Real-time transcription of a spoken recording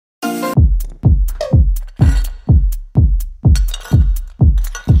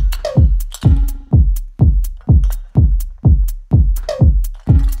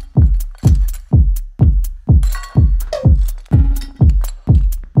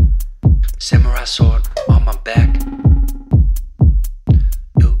Samurai sword on my back.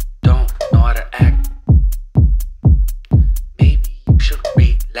 You don't know how to act. Maybe you should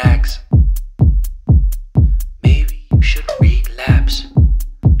relax. Maybe you should relapse.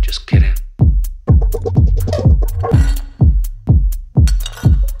 Just kidding.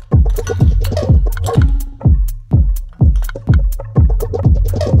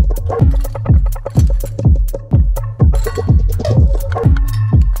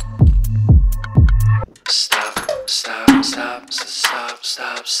 Stop.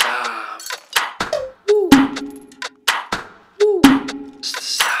 Woo. Woo.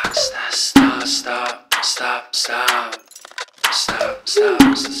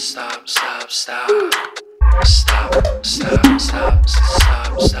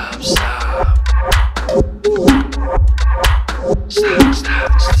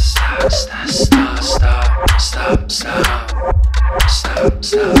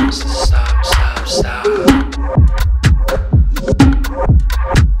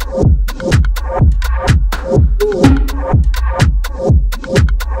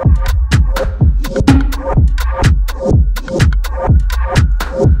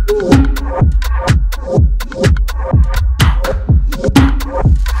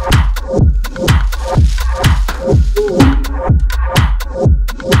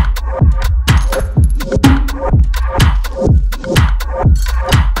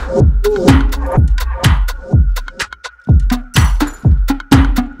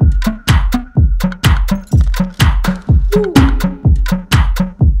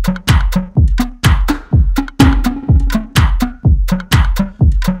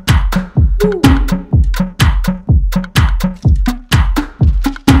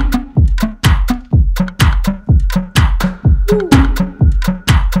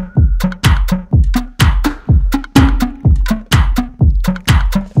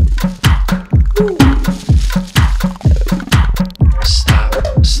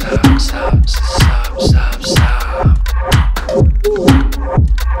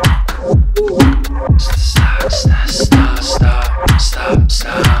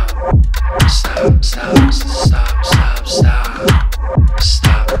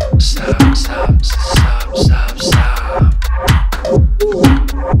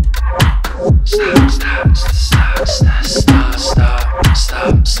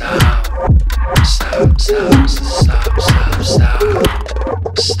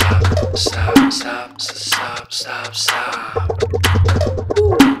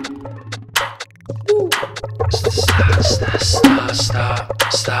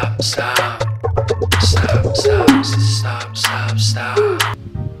 Stop.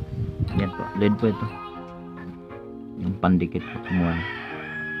 Yan po, lead po ito. Yung pandikit po kumuha.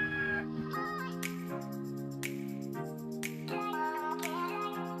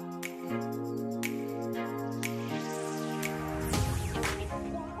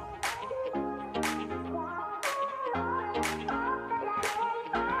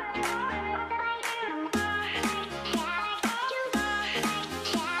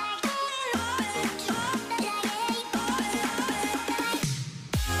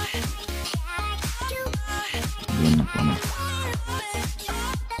 Yan na po na.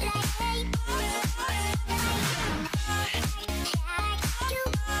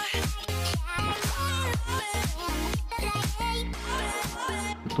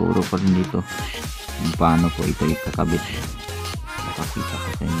 Tuturo pa rin dito kung paano po ito ikakabit. Pakita ko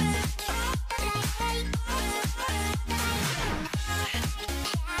sa inyo.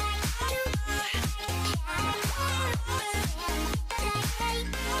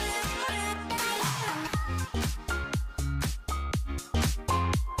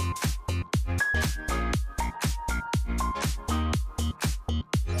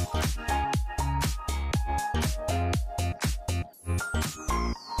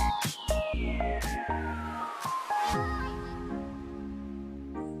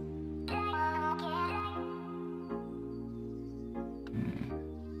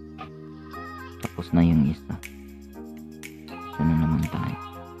 Tapos na yung isa. Isa na naman tayo.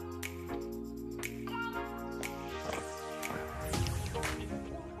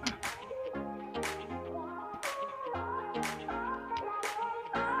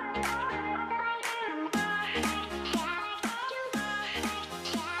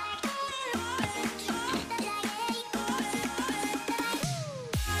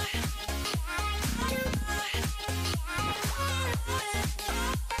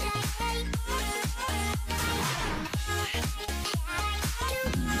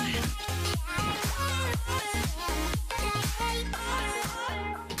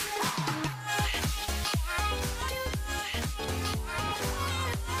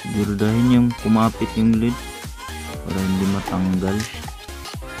 Durudahin yung kumapit yung lid para hindi matanggal.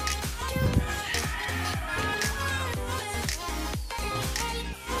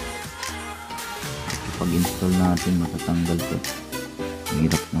 Pag install natin matatanggal to.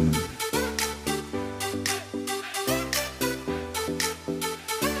 Hirap naman.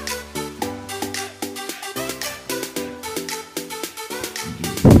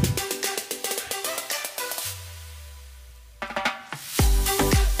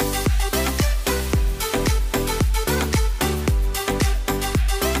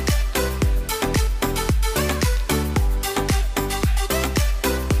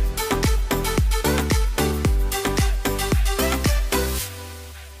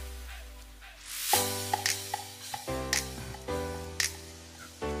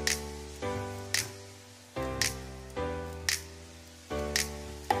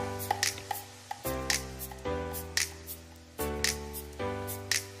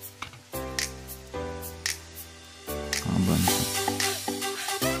 Kaban.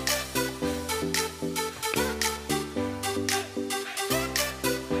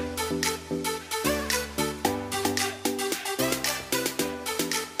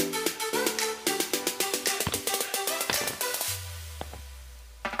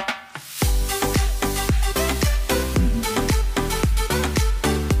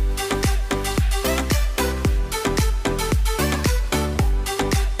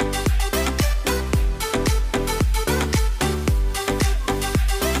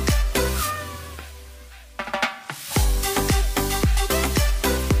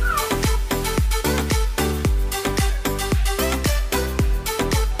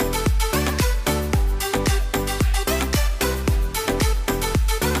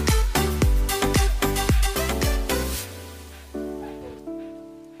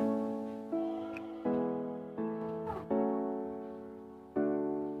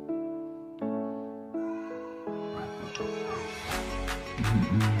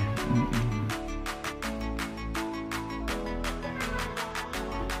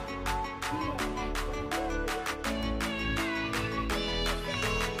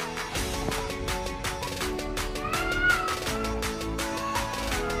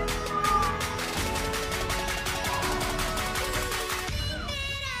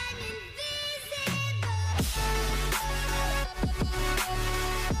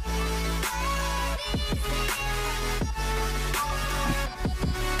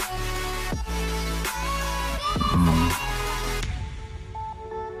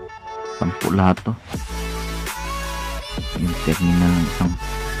 Sampu lahat to. Yung terminal ng isang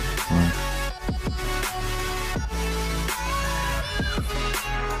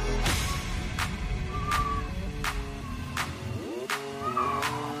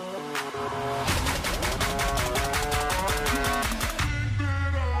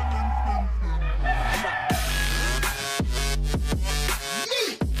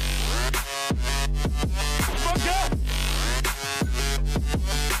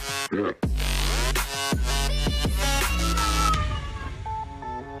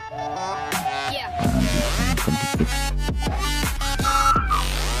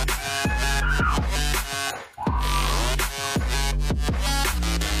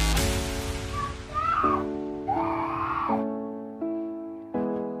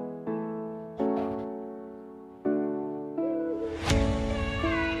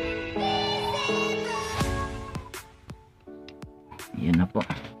yan na po.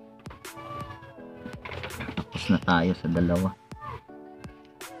 Tapos na tayo sa dalawa.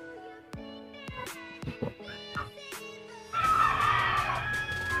 Ito po.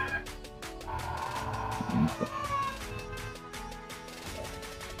 Yan po.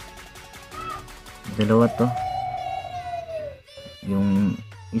 Dalawa to. Yung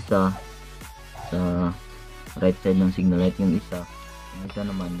isa sa right side ng signal light, yung isa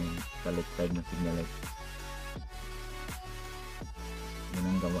naman yung sa left side ng signal light. Yun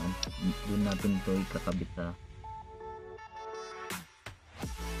ang gawaan. Doon natin ito ikakabit sa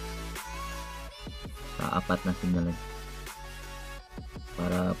apat na signal light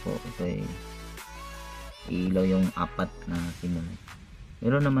para po ito ay ilaw yung apat na signal light.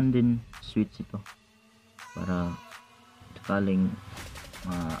 Meron naman din switch ito para sakaling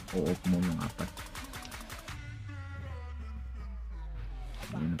ma-off mo yung apat.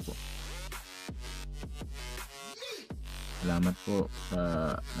 Yun po. Salamat po sa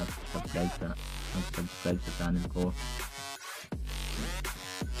nag-subscribe sa channel ko.